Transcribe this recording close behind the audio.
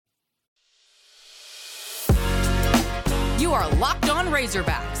You are Locked On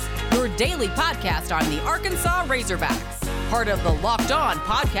Razorbacks, your daily podcast on the Arkansas Razorbacks, part of the Locked On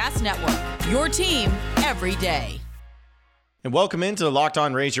Podcast Network, your team every day. And welcome into the Locked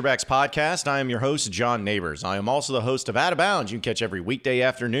On Razorbacks podcast. I am your host, John Neighbors. I am also the host of Out of Bounds. You can catch every weekday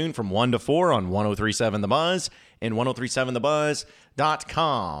afternoon from 1 to 4 on 103.7 The Buzz and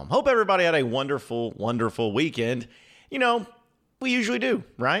 103.7thebuzz.com. Hope everybody had a wonderful, wonderful weekend. You know, we usually do,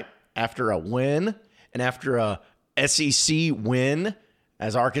 right? After a win and after a SEC win,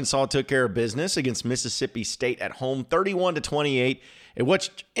 as Arkansas took care of business against Mississippi State at home, 31-28,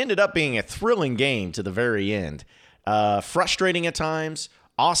 which ended up being a thrilling game to the very end. Frustrating at times,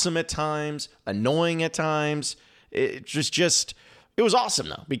 awesome at times, annoying at times. It was awesome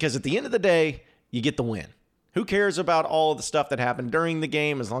though, because at the end of the day, you get the win. Who cares about all of the stuff that happened during the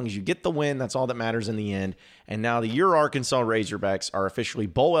game? As long as you get the win, that's all that matters in the end. And now your Arkansas Razorbacks are officially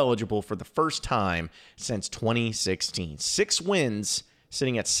bowl eligible for the first time since 2016. 6 wins,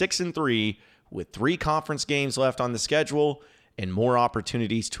 sitting at 6-3 with 3 conference games left on the schedule and more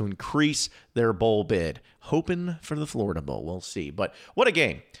opportunities to increase their bowl bid. Hoping for the Florida Bowl. We'll see. But what a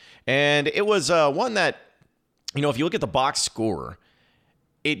game. And it was one that, you know, if you look at the box score,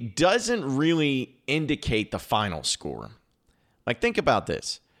 it doesn't really indicate the final score. Like, think about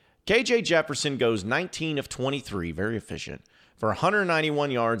this. KJ Jefferson goes 19 of 23, very efficient, for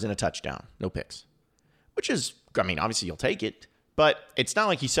 191 yards and a touchdown. No picks. Which is, I mean, obviously you'll take it, but it's not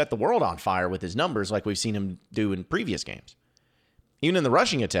like he set the world on fire with his numbers like we've seen him do in previous games. Even in the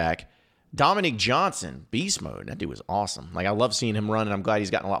rushing attack, Dominic Johnson, beast mode. That dude was awesome. Like, I love seeing him run, and I'm glad he's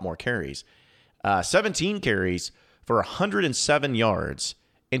gotten a lot more carries. 17 carries for 107 yards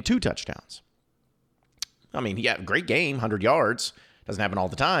and 2 touchdowns. I mean, yeah, great game, 100 yards. Doesn't happen all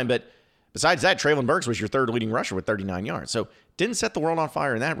the time, but besides that, Treylon Burks was your third leading rusher with 39 yards. So didn't set the world on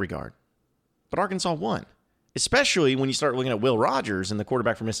fire in that regard. But Arkansas won, especially when you start looking at Will Rogers and the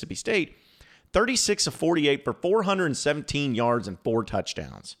quarterback from Mississippi State, 36 of 48 for 417 yards and 4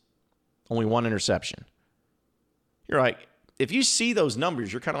 touchdowns. Only 1 interception. You're like, if you see those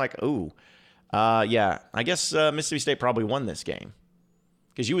numbers, you're kind of like, ooh, yeah, I guess Mississippi State probably won this game.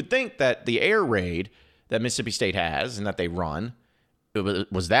 Because you would think that the air raid that Mississippi State has and that they run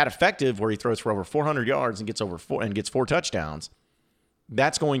was that effective, where he throws for over 400 yards and gets 4 touchdowns.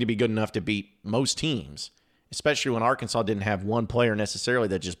 That's going to be good enough to beat most teams, especially when Arkansas didn't have one player necessarily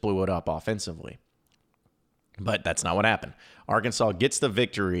that just blew it up offensively. But that's not what happened. Arkansas gets the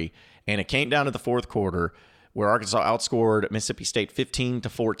victory, and it came down to the fourth quarter where Arkansas outscored Mississippi State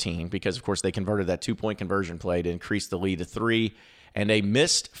 15-14 because, of course, they converted that 2-point conversion play to increase the lead to 3. And a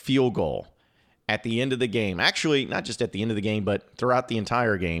missed field goal at the end of the game. Actually, not just at the end of the game, but throughout the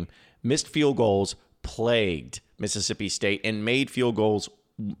entire game. Missed field goals plagued Mississippi State, and made field goals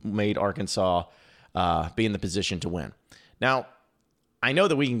made Arkansas be in the position to win. Now, I know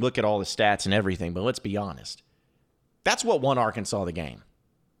that we can look at all the stats and everything, but let's be honest. That's what won Arkansas the game,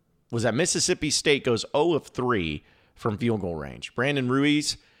 was that Mississippi State goes 0 of 3 from field goal range. Brandon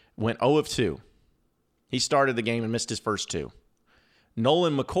Ruiz went 0 of 2. He started the game and missed his first 2.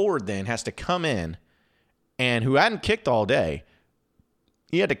 Nolan McCord then has to come in, and who hadn't kicked all day,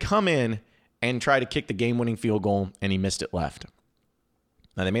 he had to come in and try to kick the game-winning field goal, and he missed it left.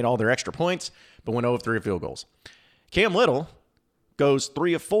 Now, they made all their extra points, but went 0 of 3 field goals. Cam Little goes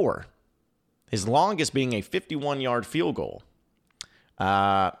 3 of 4, his longest being a 51-yard field goal.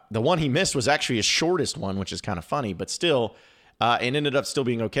 The one he missed was actually his shortest one, which is kind of funny, but still, it ended up still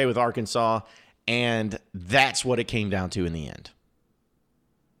being okay with Arkansas, and that's what it came down to in the end.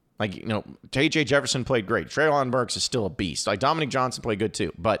 Like, you know, KJ Jefferson played great. Treylon Burks is still a beast. Like, Dominic Johnson played good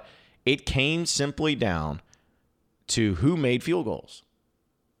too. But it came simply down to who made field goals.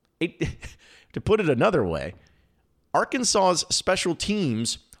 To put it another way, Arkansas's special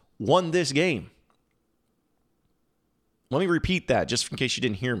teams won this game. Let me repeat that just in case you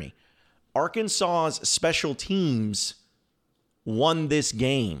didn't hear me. Arkansas's special teams won this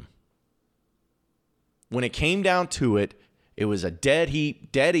game. When it came down to it, it was a dead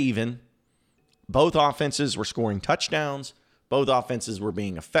heat, dead even. Both offenses were scoring touchdowns. Both offenses were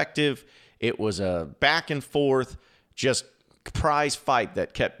being effective. It was a back and forth, just prize fight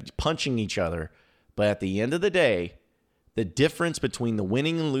that kept punching each other. But at the end of the day, the difference between the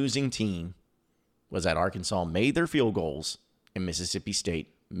winning and losing team was that Arkansas made their field goals and Mississippi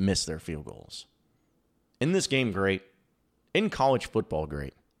State missed their field goals. In this game, great. In college football,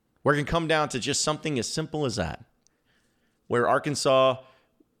 great. Where it can come down to just something as simple as that. Where Arkansas,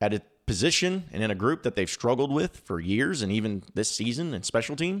 at a position and in a group that they've struggled with for years and even this season in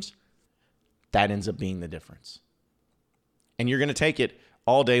special teams, that ends up being the difference. And you're going to take it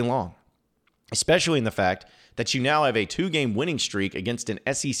all day long, especially in the fact that you now have a 2-game winning streak against an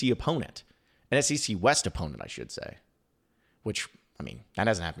SEC opponent, an SEC West opponent, I should say, which, I mean, that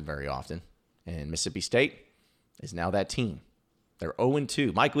hasn't happened very often. And Mississippi State is now that team. They're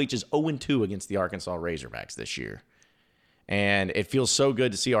 0-2. Mike Leach is 0-2 against the Arkansas Razorbacks this year. And it feels so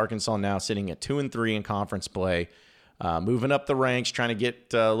good to see Arkansas now sitting at 2-3 in conference play, moving up the ranks, trying to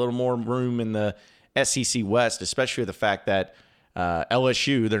get a little more room in the SEC West, especially the fact that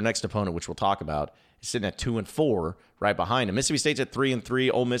LSU, their next opponent, which we'll talk about, is sitting at 2-4 right behind them. Mississippi State's at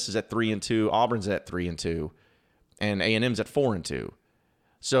 3-3. Ole Miss is at 3-2. Auburn's at 3-2. And A&M's at 4-2.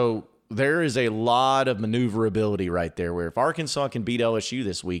 So there is a lot of maneuverability right there where if Arkansas can beat LSU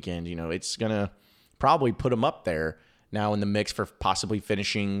this weekend, it's going to probably put them up there now in the mix for possibly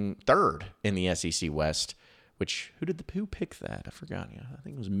finishing third in the SEC West, which who picked that? I forgot. I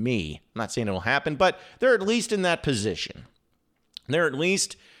think it was me. I'm not saying it'll happen, but they're at least in that position. They're at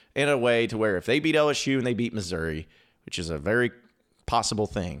least in a way to where if they beat LSU and they beat Missouri, which is a very possible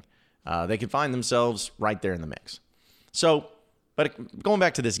thing, they can find themselves right there in the mix. So, but going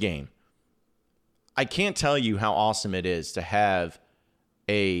back to this game, I can't tell you how awesome it is to have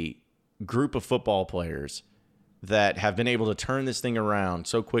a group of football players that have been able to turn this thing around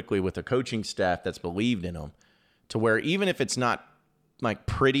so quickly with a coaching staff that's believed in them to where even if it's not like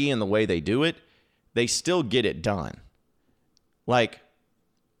pretty in the way they do it, they still get it done. Like,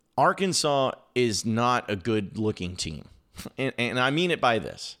 Arkansas is not a good-looking team. And I mean it by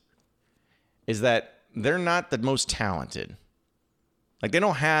this, is that they're not the most talented. Like, they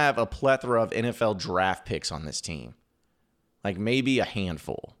don't have a plethora of NFL draft picks on this team. Like, maybe a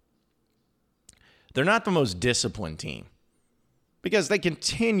handful. They're not the most disciplined team because they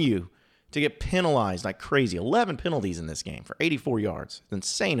continue to get penalized like crazy. 11 penalties in this game for 84 yards. An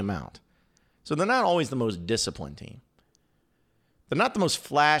insane amount. So they're not always the most disciplined team. They're not the most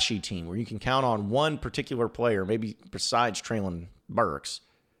flashy team where you can count on one particular player, maybe besides Treylon Burks,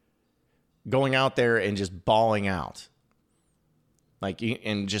 going out there and just balling out. Like,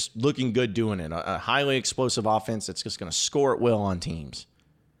 and just looking good doing it. A highly explosive offense that's just going to score at will on teams.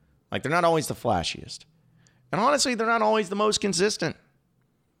 Like, they're not always the flashiest. And honestly, they're not always the most consistent.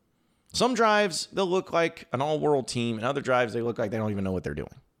 Some drives, they'll look like an all-world team, and other drives, they look like they don't even know what they're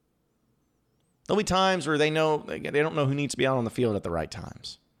doing. There'll be times where they don't know who needs to be out on the field at the right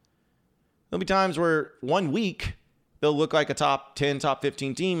times. There'll be times where one week, they'll look like a top 10, top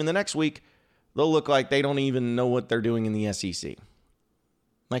 15 team, and the next week, they'll look like they don't even know what they're doing in the SEC.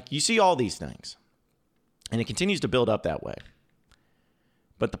 Like, you see all these things, and it continues to build up that way.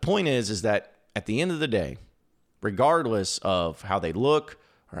 But the point is that at the end of the day, regardless of how they look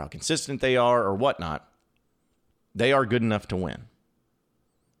or how consistent they are or whatnot, they are good enough to win.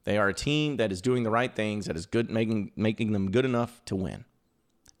 They are a team that is doing the right things, that is good, making them good enough to win.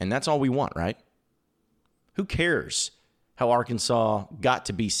 And that's all we want, right? Who cares how Arkansas got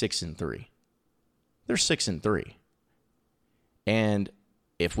to be 6-3? They're 6-3. And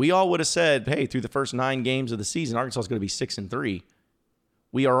if we all would have said, hey, through the first 9 games of the season, Arkansas is going to be 6-3,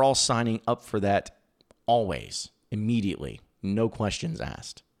 we are all signing up for that always, immediately, no questions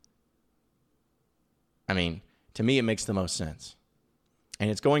asked. I mean, to me, it makes the most sense. And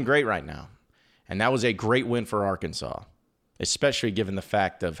it's going great right now. And that was a great win for Arkansas, especially given the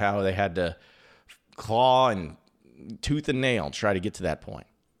fact of how they had to claw and tooth and nail to try to get to that point.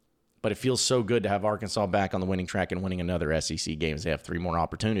 But it feels so good to have Arkansas back on the winning track and winning another SEC game as they have 3 more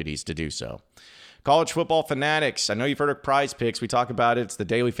opportunities to do so. College football fanatics, I know you've heard of Prize Picks. We talk about it. It's the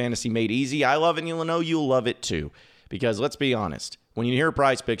daily fantasy made easy. I love it, and you'll know you'll love it too. Because let's be honest, when you hear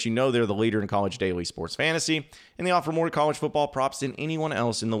Prize Picks, you know they're the leader in college daily sports fantasy, and they offer more college football props than anyone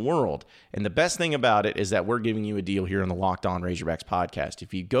else in the world. And the best thing about it is that we're giving you a deal here on the Locked On Razorbacks podcast.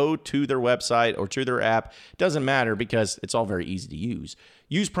 If you go to their website or to their app, it doesn't matter because it's all very easy to use.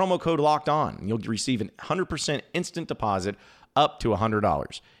 Use promo code Locked On, and you'll receive a 100% instant deposit up to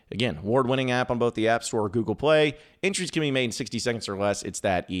 $100. Again, award-winning app on both the App Store or Google Play. Entries can be made in 60 seconds or less. It's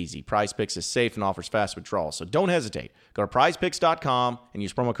that easy. Prize Picks is safe and offers fast withdrawals, so don't hesitate. Go to prizepicks.com and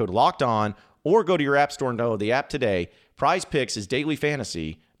use promo code LOCKEDON, or go to your App Store and download the app today. Prize Picks is daily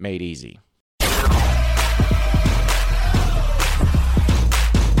fantasy made easy. You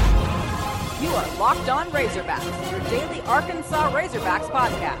are Locked On Razorbacks, your daily Arkansas Razorbacks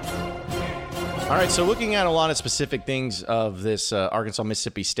podcast. All right, so looking at a lot of specific things of this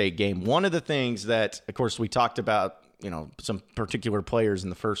Arkansas-Mississippi State game, one of the things that, of course, we talked about, some particular players in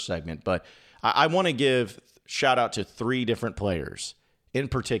the first segment, but I want to give shout out to 3 different players in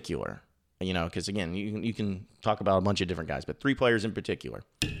particular, because, again, you can talk about a bunch of different guys, but 3 players in particular.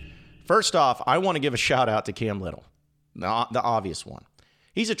 First off, I want to give a shout out to Cam Little, the obvious one.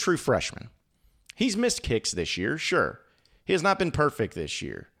 He's a true freshman. He's missed kicks this year, sure. He has not been perfect this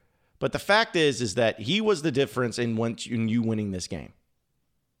year. But the fact is that he was the difference in you winning this game.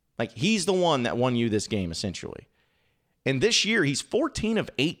 Like, he's the one that won you this game, essentially. And this year, he's 14 of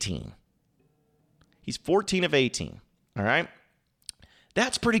 18. He's 14 of 18, all right?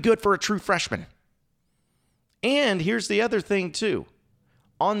 That's pretty good for a true freshman. And here's the other thing, too.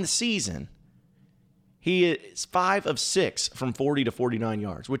 On the season, he is 5 of 6 from 40 to 49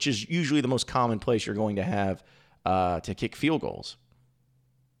 yards, which is usually the most common place you're going to have to kick field goals.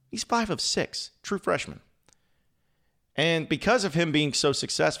 He's 5 of 6, true freshman. And because of him being so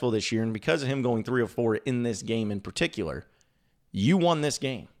successful this year and because of him going 3 of 4 in this game in particular, you won this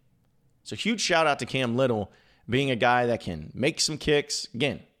game. So huge shout out to Cam Little being a guy that can make some kicks.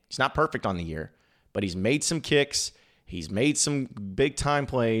 Again, he's not perfect on the year, but he's made some kicks. He's made some big time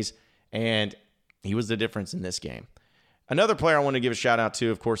plays, and he was the difference in this game. Another player I want to give a shout out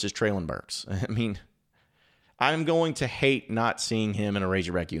to, of course, is Treylon Burks. I mean, I'm going to hate not seeing him in a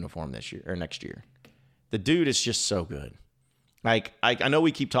Razorback uniform this year or next year. The dude is just so good. Like, I know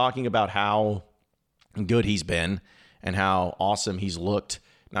we keep talking about how good he's been and how awesome he's looked,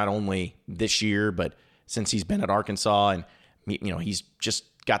 not only this year, but since he's been at Arkansas. And, you know, he's just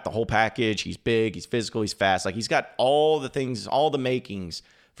got the whole package. He's big, he's physical, he's fast. Like, he's got all the things, all the makings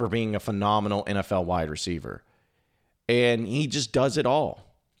for being a phenomenal NFL wide receiver. And he just does it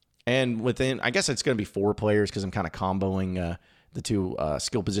all. And within, I guess it's going to be 4 players because I'm kind of comboing the 2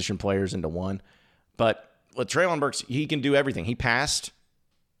 skill position players into one. But with Treylon Burks, he can do everything. He passed.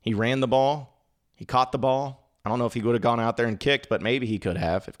 He ran the ball. He caught the ball. I don't know if he would have gone out there and kicked, but maybe he could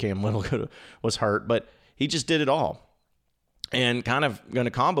have if Cam Little was hurt. But he just did it all. And kind of going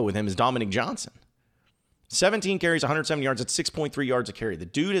to combo with him is Dominic Johnson. 17 carries, 170 yards. That's 6.3 yards a carry. The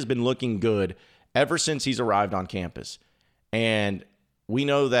dude has been looking good ever since he's arrived on campus. And we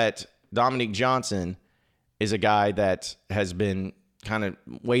know that Dominic Johnson is a guy that has been kind of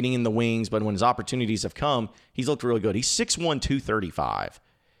waiting in the wings, but when his opportunities have come, he's looked really good. He's 6'1", 235,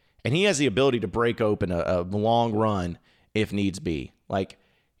 and he has the ability to break open a long run if needs be.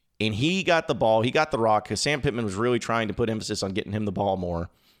 And he got the ball, he got the rock, because Sam Pittman was really trying to put emphasis on getting him the ball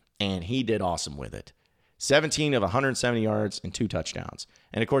more, and he did awesome with it. 17 of 170 yards and 2 touchdowns.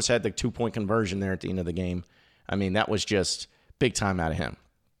 And, of course, had the 2-point conversion there at the end of the game. I mean, that was just big time out of him.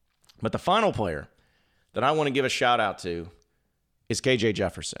 But the final player that I want to give a shout-out to is KJ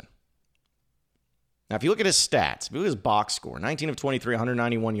Jefferson. Now, if you look at his stats, if you look at his box score, 19 of 23,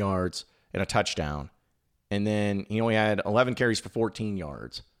 191 yards and a touchdown. And then he only had 11 carries for 14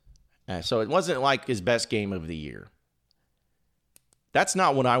 yards. So it wasn't like his best game of the year. That's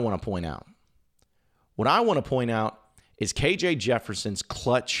not what I want to point out. What I want to point out is KJ Jefferson's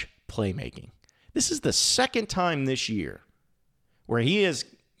clutch playmaking. This is the second time this year where his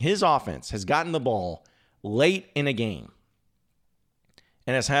offense has gotten the ball late in a game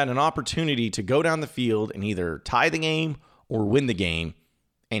and has had an opportunity to go down the field and either tie the game or win the game,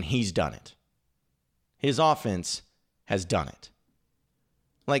 and he's done it. His offense has done it.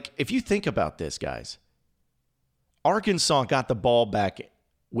 Like, if you think about this, guys, Arkansas got the ball back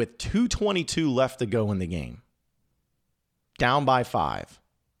with 2:22 left to go in the game, down by 5,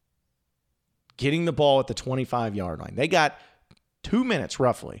 getting the ball at the 25-yard line. They got 2 minutes,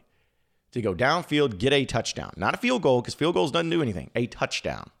 roughly, to go downfield, get a touchdown. Not a field goal, because field goals doesn't do anything. A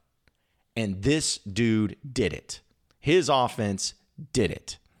touchdown. And this dude did it. His offense did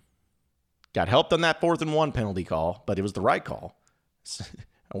it. Got helped on that 4th and 1 penalty call, but it was the right call.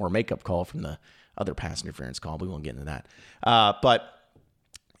 Or a makeup call from the other pass interference call. We won't get into that. But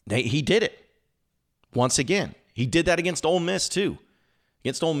he did it. Once again, he did that against Ole Miss, too.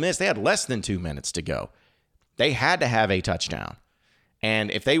 Against Ole Miss, they had less than 2 minutes to go. They had to have a touchdown.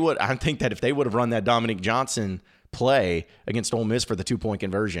 And I think that if they would have run that Dominic Johnson play against Ole Miss for the 2-point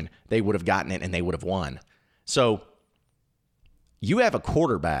conversion, they would have gotten it and they would have won. So you have a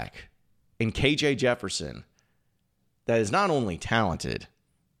quarterback in KJ Jefferson that is not only talented,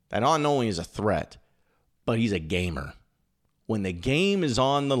 that not only is a threat, but he's a gamer. When the game is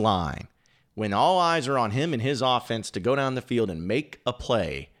on the line, when all eyes are on him and his offense to go down the field and make a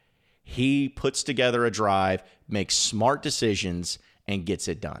play, he puts together a drive, makes smart decisions, and gets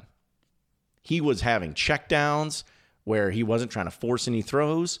it done. He was having checkdowns where he wasn't trying to force any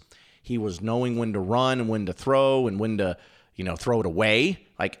throws. He was knowing when to run and when to throw and when to, throw it away.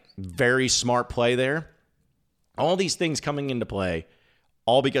 Like, very smart play there. All these things coming into play,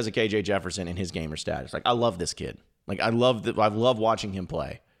 all because of KJ Jefferson and his gamer status. Like, I love this kid. Like, I love watching him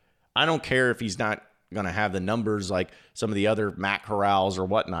play. I don't care if he's not going to have the numbers like some of the other Matt Corrals or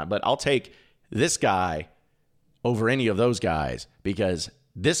whatnot, but I'll take this guy over any of those guys because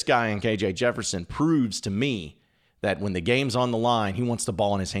this guy in KJ Jefferson proves to me that when the game's on the line, he wants the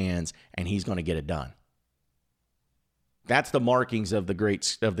ball in his hands and he's going to get it done. That's the markings of the great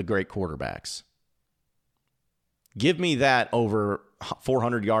quarterbacks. Give me that over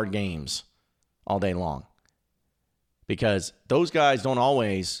 400-yard games all day long, because those guys don't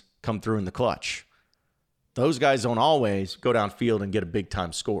always come through in the clutch. Those guys don't always go downfield and get a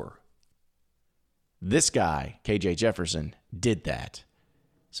big-time score. This guy, KJ Jefferson, did that.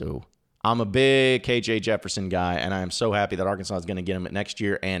 So I'm a big KJ Jefferson guy, and I am so happy that Arkansas is going to get him next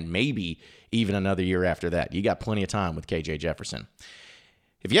year and maybe even another year after that. You got plenty of time with KJ Jefferson.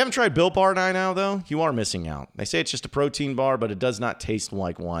 If you haven't tried Built Bar by now, though, you are missing out. They say it's just a protein bar, but it does not taste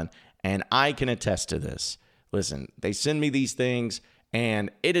like one, and I can attest to this. Listen, they send me these things,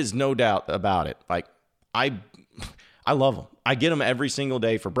 and it is no doubt about it. Like, I love them. I get them every single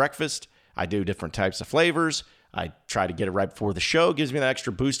day for breakfast. I do different types of flavors. I try to get it right before the show. It gives me that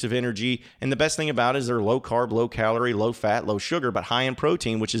extra boost of energy. And the best thing about it is they're low carb, low calorie, low fat, low sugar, but high in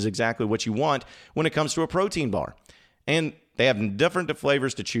protein, which is exactly what you want when it comes to a protein bar. And they have different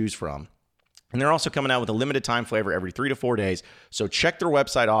flavors to choose from. And they're also coming out with a limited time flavor every 3 to 4 days. So check their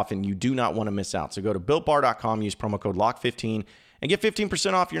website off, and you do not want to miss out. So go to BuiltBar.com, use promo code LOCK15, and get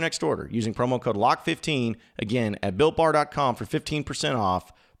 15% off your next order using promo code LOCK15, again, at BuiltBar.com for 15%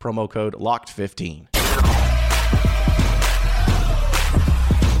 off, promo code LOCKed15.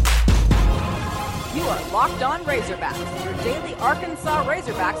 You are Locked On Razorbacks, your daily Arkansas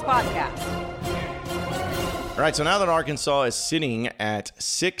Razorbacks podcast. All right, so now that Arkansas is sitting at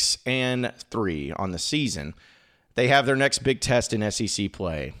 6-3 on the season, they have their next big test in SEC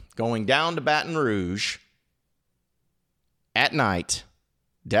play, going down to Baton Rouge at night,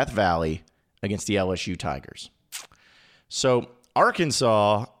 Death Valley, against the LSU Tigers. So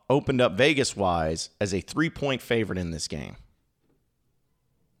Arkansas opened up Vegas-wise as a 3-point favorite in this game.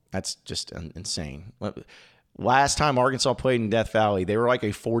 That's just insane. Last time Arkansas played in Death Valley, they were like a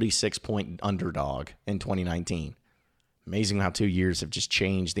 46-point underdog in 2019. Amazing how 2 years have just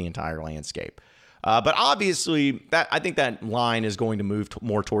changed the entire landscape. But obviously, I think that line is going to move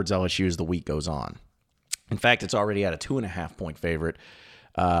more towards LSU as the week goes on. In fact, it's already at a 2.5-point favorite,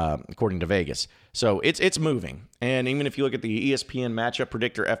 according to Vegas. So it's moving. And even if you look at the ESPN matchup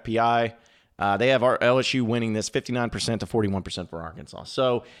predictor, FPI, they have our LSU winning this 59% to 41% for Arkansas.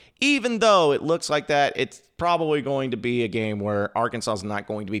 So even though it looks like that, it's probably going to be a game where Arkansas is not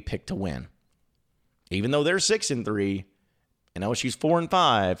going to be picked to win. Even though they're 6-3 and LSU's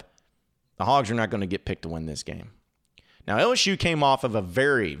 4-5, the Hogs are not going to get picked to win this game. Now, LSU came off of a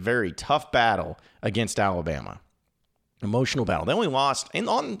very, very tough battle against Alabama. Emotional battle. They only lost, and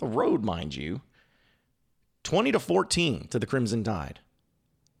on the road, mind you, 20-14 to the Crimson Tide.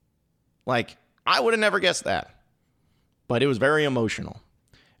 Like, I would have never guessed that. But it was very emotional.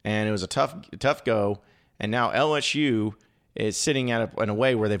 And it was a tough go. And now LSU is sitting in a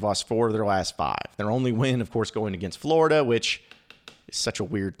way where they've lost 4 of their last 5. Their only win, of course, going against Florida, which is such a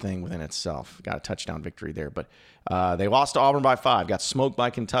weird thing within itself. Got a touchdown victory there. But they lost to Auburn by 5. Got smoked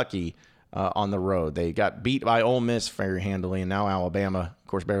by Kentucky on the road. They got beat by Ole Miss very handily. And now Alabama, of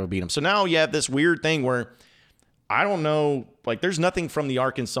course, barely beat them. So now you have this weird thing where I don't know, like there's nothing from the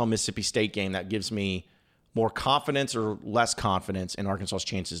Arkansas-Mississippi State game that gives me more confidence or less confidence in Arkansas's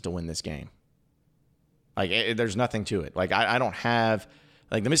chances to win this game. Like, there's nothing to it. Like, I don't have,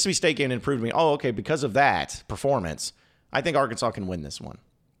 like, the Mississippi State game didn't prove to me, oh, okay, because of that performance, I think Arkansas can win this one.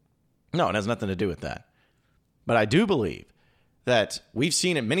 No, it has nothing to do with that. But I do believe that we've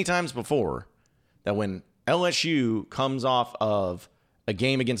seen it many times before that when LSU comes off of a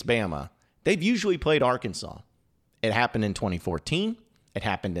game against Bama, they've usually played Arkansas. It happened in 2014. It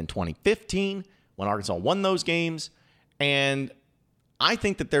happened in 2015 when Arkansas won those games. And I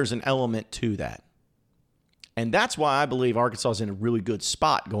think that there's an element to that. And that's why I believe Arkansas is in a really good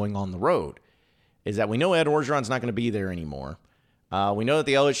spot going on the road, is that we know Ed Orgeron's not going to be there anymore. We know that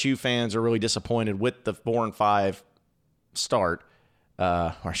the LSU fans are really disappointed with the 4-5 start,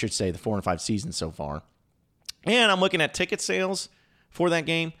 or I should say the 4-5 season so far. And I'm looking at ticket sales for that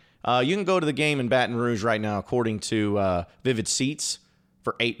game. You can go to the game in Baton Rouge right now, according to Vivid Seats,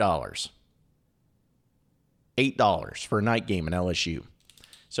 for $8. $8 for a night game in LSU.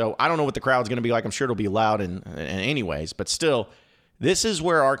 So I don't know what the crowd's going to be like. I'm sure it'll be loud in anyways. But still, this is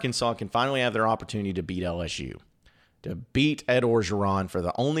where Arkansas can finally have their opportunity to beat LSU, to beat Ed Orgeron for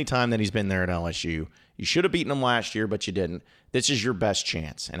the only time that he's been there at LSU. You should have beaten him last year, but you didn't. This is your best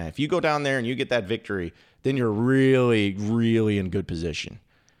chance. And if you go down there and you get that victory, then you're really, really in good position.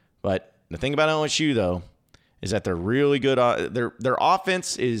 But the thing about LSU, though, is that they're really good. Their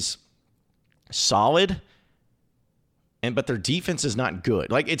offense is solid, but their defense is not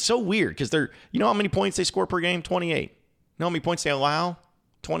good. Like, it's so weird because you know how many points they score per game? 28. You know how many points they allow?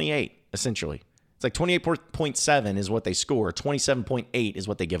 28, essentially. It's like 28.7 is what they score. 27.8 is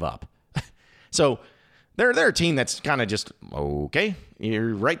what they give up. So they're a team that's kind of just, okay,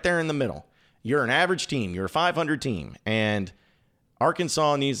 you're right there in the middle. You're an average team. You're a 500 team. And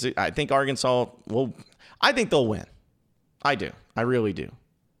Arkansas I think they'll win. I do. I really do.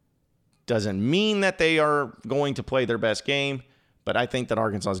 Doesn't mean that they are going to play their best game, but I think that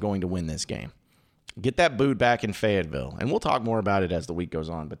Arkansas is going to win this game. Get that boot back in Fayetteville, and we'll talk more about it as the week goes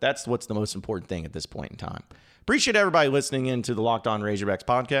on, but that's what's the most important thing at this point in time. Appreciate everybody listening in to the Locked On Razorbacks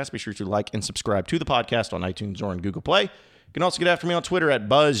podcast. Be sure to like and subscribe to the podcast on iTunes or on Google Play. You can also get after me on Twitter at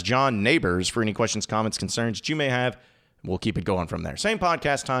BuzzJohnNeighbors for any questions, comments, concerns that you may have. We'll keep it going from there. Same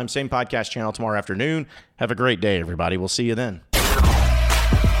podcast time, same podcast channel tomorrow afternoon. Have a great day, everybody. We'll see you then.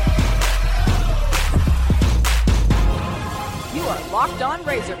 You are Locked On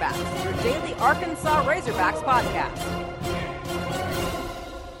Razorbacks, your daily Arkansas Razorbacks podcast.